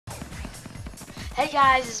Hey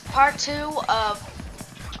guys, this is part 2 of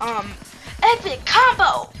Epic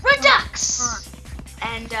Combo Redux.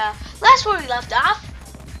 And last where we left off,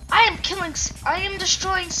 I am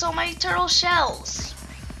destroying so many turtle shells.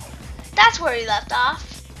 That's where we left off.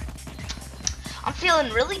 I'm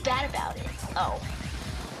feeling really bad about it. Oh.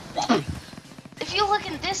 If you look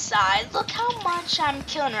in this side, look how much I'm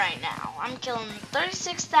killing right now. I'm killing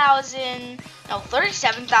 37,000. Oh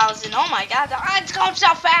my god, it's going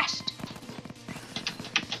so fast.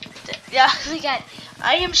 Yeah,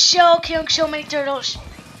 I am killing so many turtles.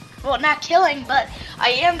 Well, not killing, but I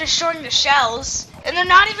am destroying the shells. And they're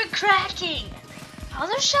not even cracking. How are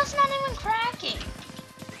those shells not even cracking?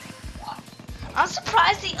 I'm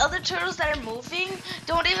surprised the other turtles that are moving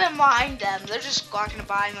don't even mind them. They're just walking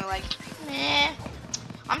by and they're like, meh.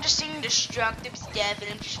 I'm just seeing destructive stuff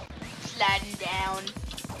and I'm just sliding down.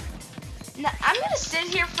 Now, I'm gonna sit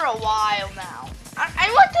here for a while now.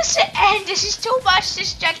 I want this to end. This is too much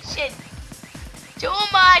destruction. Too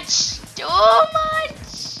much.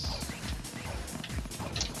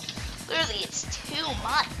 Literally, it's too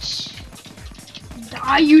much.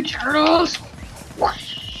 Die, you turtles!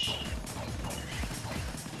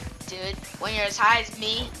 Dude, when you're as high as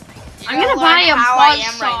me, I'm gonna buy a how I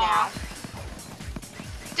am buzzsaw. right now.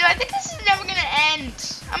 Dude, I think this is never gonna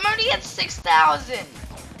end. I'm already at 6,000.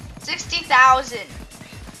 60,000.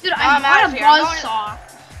 Dude, I bought a buzzsaw.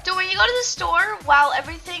 Dude, when you go to the store, while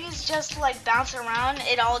everything is just like bouncing around,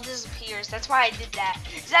 it all disappears. That's why I did that.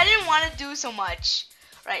 Because I didn't want to do so much.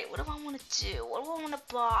 Right, what do I want to do? What do I want to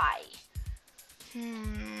buy?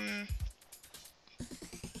 I'm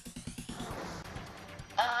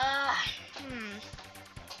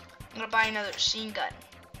going to buy another machine gun.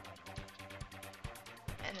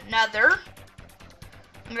 And another.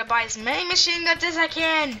 I'm going to buy as many machine guns as I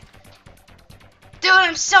can. Dude,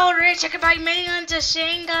 I'm so rich. I can buy many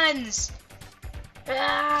machine guns.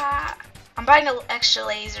 I'm buying an extra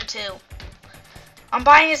laser too. I'm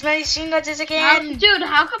buying as many machine guns as I can. Dude,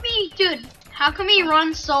 how come he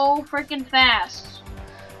runs so freaking fast?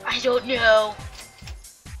 I don't know.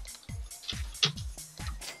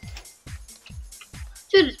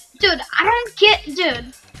 Dude, I don't get,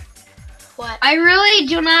 dude. What? I really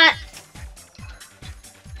do not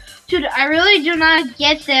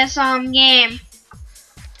get this game.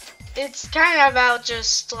 It's kind of about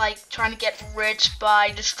just like trying to get rich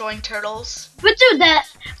by destroying turtles. But dude,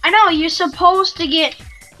 I know you're supposed to get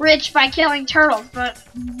rich by killing turtles, but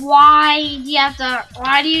why do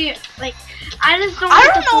you like? I just don't. I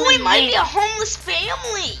don't know. We might be a homeless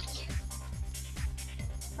family.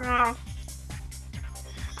 I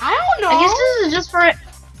don't know. I guess this is just for.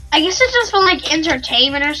 I guess it's just for like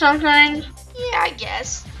entertainment or something. Yeah, I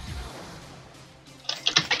guess.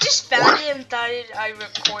 I just found it and thought I'd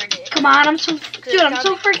record it. Come on, I'm so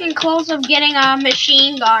freaking close of getting a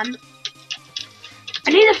machine gun.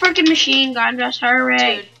 I need a freaking machine gun, just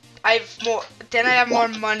hurry. Dude, I have more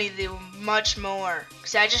money than much more.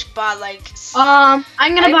 Cause I just bought like. I'm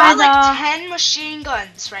gonna buy like 10 machine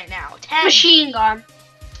guns right now. 10 machine gun.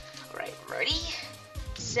 Alright, ready,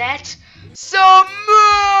 set, so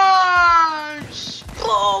much.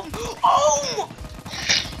 Boom! Oh!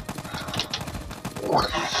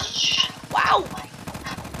 Wow!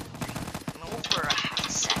 Over a half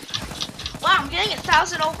a second. Wow, I'm getting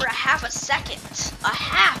 1,000 over a half a second. A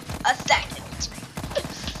half a second.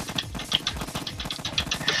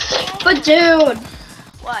 But dude.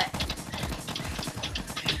 What?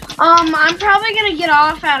 I'm probably gonna get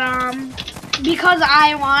off at because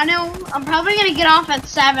I want to. I'm probably gonna get off at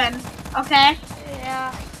 7. Okay.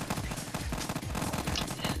 Yeah.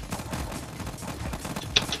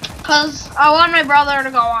 Cause I want my brother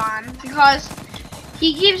to go on because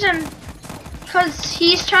he's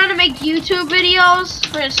trying to make YouTube videos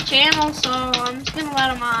for his channel, so I'm just gonna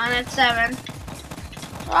let him on at 7.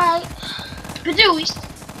 Right. But dude,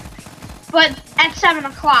 but at 7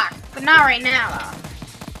 o'clock, but not right now though.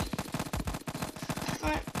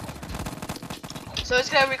 So it's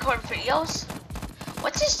gonna record videos?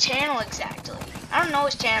 What's his channel exactly? I don't know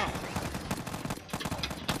his channel.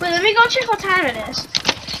 Wait, let me go check what time it is.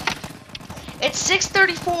 It's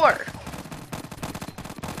 6:34.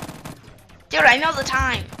 Dude, I know the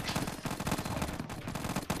time.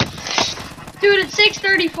 Dude, it's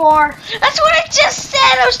 6:34. That's what I just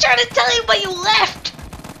said. I was trying to tell you, but you left.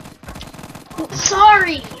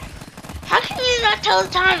 Sorry. How can you not tell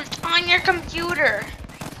the time? It's on your computer.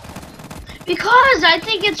 Because I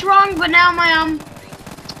think it's wrong, but now my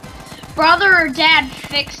brother or dad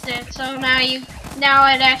fixed it, so now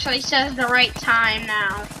it actually says the right time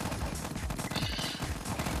now.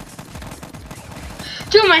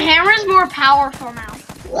 Dude, my hammer is more powerful now.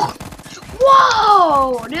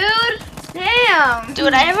 Whoa, dude. Damn.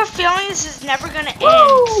 Dude, I have a feeling this is never gonna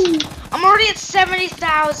Woo. end. I'm already at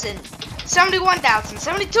 70,000, 71,000,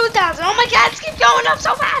 72,000. Oh my God, let's keep going up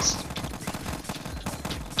so fast.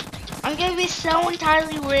 I'm gonna be so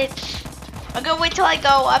entirely rich. I'm gonna wait till I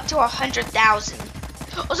go up to 100,000.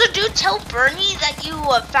 Also, dude, tell Bernie that you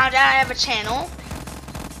found out I have a channel.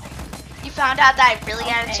 You found out that I really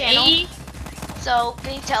had a channel. So,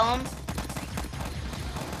 can you tell him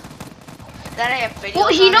that I have videos? Well,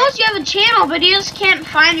 he on knows it? you have a channel, but he just can't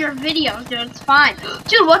find your videos, dude. It's fine.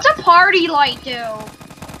 Dude, what's a party light do?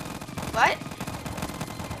 What?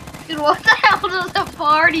 Dude, what the hell does a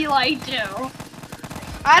party light do?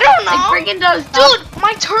 I don't know. It freaking does. Dude,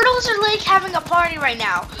 my turtles are like having a party right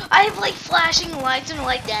now. I have like flashing lights and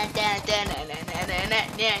like dan dan dan dan dan dan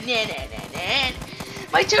dan dan dan.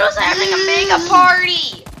 My turtles are having a mega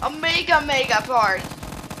party. A mega party.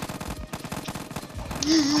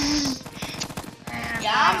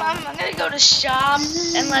 Yeah, I'm gonna go to shop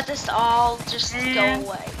and let this all just go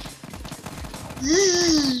away.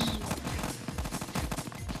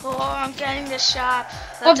 Oh, I'm getting the shop.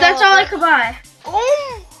 Well, that's all I could buy.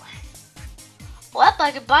 Boom! Well,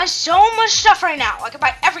 I could buy so much stuff right now. I could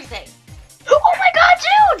buy everything. Oh my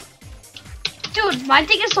God, dude! Dude, my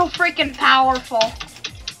thing is so freaking powerful.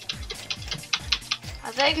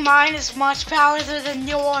 I think mine is much powerful than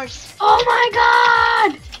yours. Oh my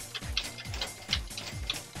God!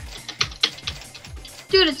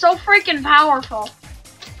 Dude, it's so freaking powerful.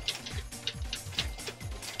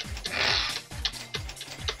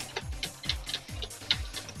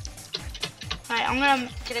 Alright, I'm gonna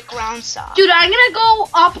get a ground saw. Dude, I'm gonna go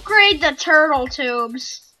upgrade the turtle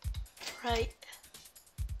tubes. Right.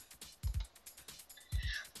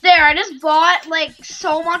 There, I just bought like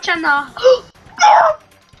so much on the.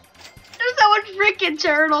 There's so much freaking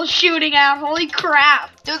turtles shooting out. Holy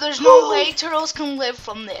crap. Dude, there's no way turtles can live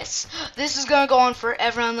from this. This is gonna go on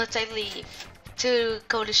forever unless I leave to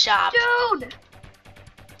go to shop. Dude,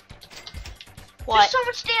 What? there's so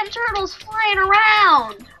much damn turtles flying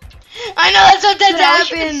around. I know that's what Dude, I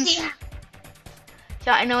wish you could happens. see-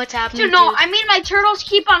 Yeah, I know what's happening. Dude, no, too. I mean my turtles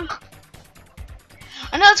keep on.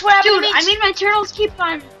 I know that's what happened. Dude, to me. I mean my turtles keep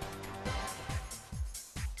on.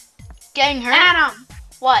 Getting hurt. Adam,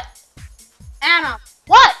 What? Adam.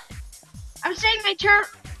 What? I'm saying my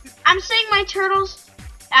turtles.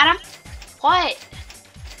 Adam, What?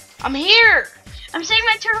 I'm here. I'm saying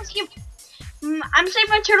my turtles keep. I'm saying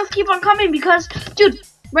my turtles keep on coming because, dude,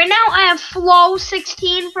 right now I have flow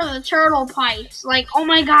 16 for the turtle pipes. Like, oh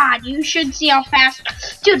my God, you should see how fast,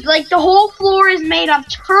 dude. Like the whole floor is made of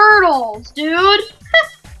turtles, dude.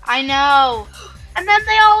 I know. And then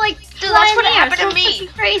they all like. Dude, that's what happened to me.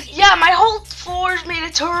 Freaking crazy. Yeah, my whole floor is made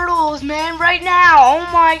of turtles, man. Right now. Oh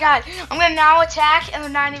my God. I'm gonna now attack, and they're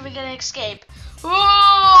not even gonna escape.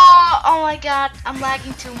 Oh my God. I'm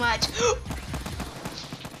lagging too much.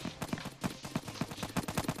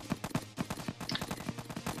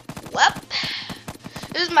 Well,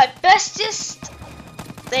 this is my bestest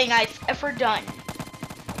thing I've ever done.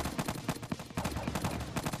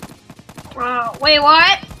 Wait,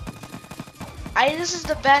 what? This is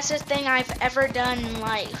the bestest thing I've ever done in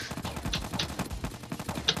life.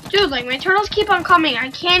 Dude, like my turtles keep on coming. I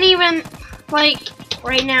can't even, like,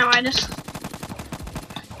 right now. I just,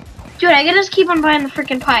 dude, I can just keep on buying the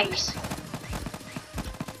freaking pipes.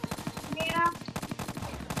 Yeah.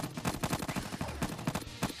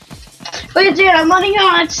 Wait, dude, I'm letting you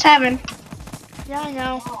on at 7. Yeah, I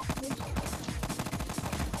know.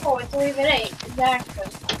 Oh, it's only been 8. Exactly.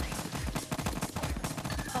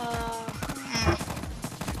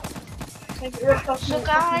 So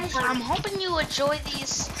guys, I'm hoping you enjoy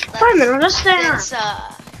these. Wait a minute, let's stay on. This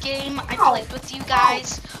game I played with you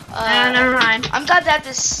guys. Never mind. I'm glad that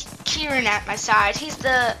this Kieran at my side. He's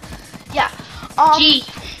the, yeah. G.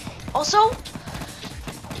 Also,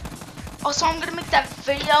 I'm gonna make that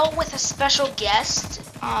video with a special guest.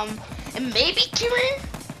 And maybe Kieran,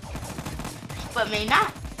 but may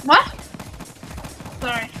not. What?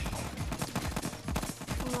 Sorry.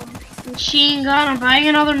 Machine gun. I'm buying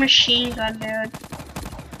another machine gun, dude.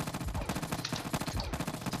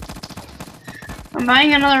 I'm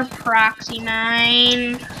buying another proxy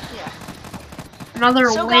 9. Yeah. Another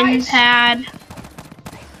So wind guys- pad.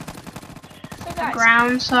 So A guys,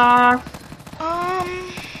 ground saw.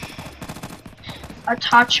 um, A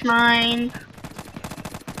touch mine.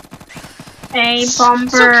 A so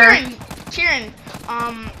bumper. Kieran,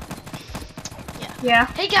 Yeah.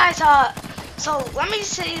 hey guys, so let me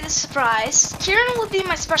say the surprise. Kieran will be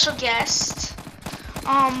my special guest.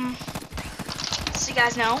 So you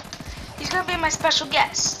guys know, he's gonna be my special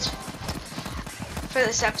guest for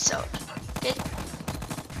this episode. Good.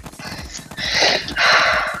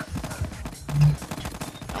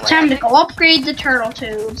 Time to go upgrade the turtle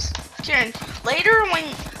tubes. Kieran, later when,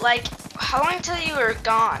 like, how long till you are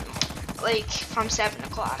gone? Like, from 7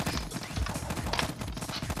 o'clock?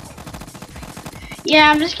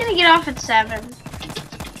 Yeah, I'm just gonna get off at 7.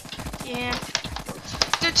 Yeah.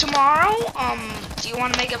 Dude, tomorrow, do you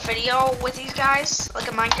want to make a video with these guys? Like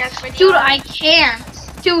a Minecraft video? Dude, I can't.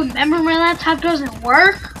 Dude, remember my laptop doesn't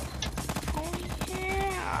work? Oh,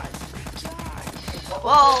 yeah, I forgot.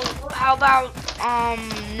 Well, how about,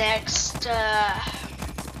 next,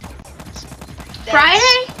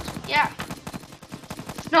 Friday? Yeah.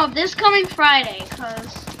 No, this coming Friday,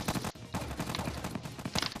 cause...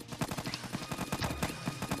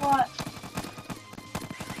 What?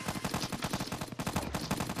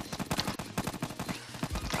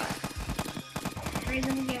 Raise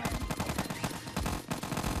them again.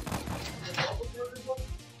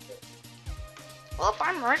 Well,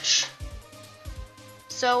 I'm rich.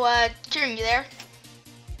 So, Kieran, you there?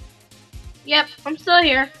 Yep, I'm still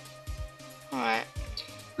here. Alright.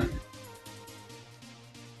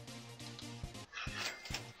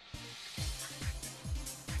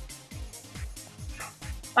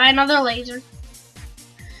 Buy another laser.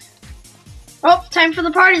 Oh, time for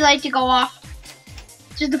the party light to go off.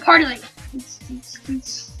 Just the party light.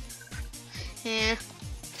 Yeah.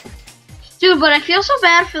 Dude, but I feel so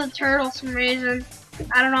bad for the turtles for some reason.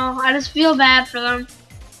 I don't know. I just feel bad for them.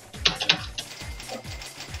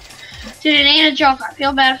 Dude, it ain't a joke. I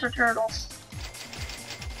feel bad for turtles.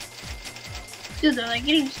 Dude, they're like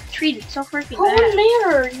getting treated so freaking bad.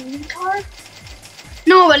 There, you retard.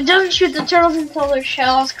 No, but it doesn't shoot the turtles until their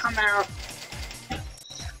shells come out.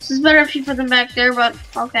 So it's better if you put them back there, but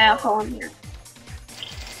okay, I'll put them here.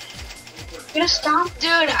 You gonna stop?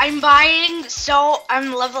 Dude, I'm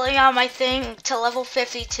leveling up my thing to level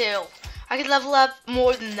 52. I could level up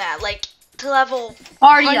more than that, like to level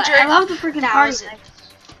Party light. I love the freaking party 100,000. light.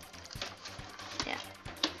 Yeah.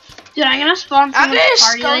 Dude, I'm gonna spawn I'm some gonna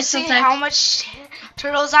party go lights see outside. how much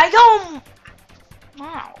turtles I go.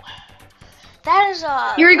 Wow. That is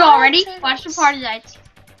Here we go, lot of ready? turtles. Watch the party lights.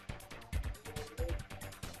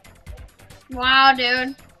 Wow,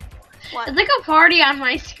 dude. What? It's like a party on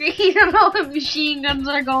my screen and all the machine guns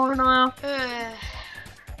are going off.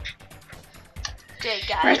 Good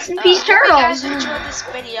guys. Rest in peace, Hope you guys turtles. enjoyed this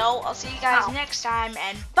video. I'll see you guys next time,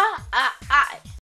 and bye.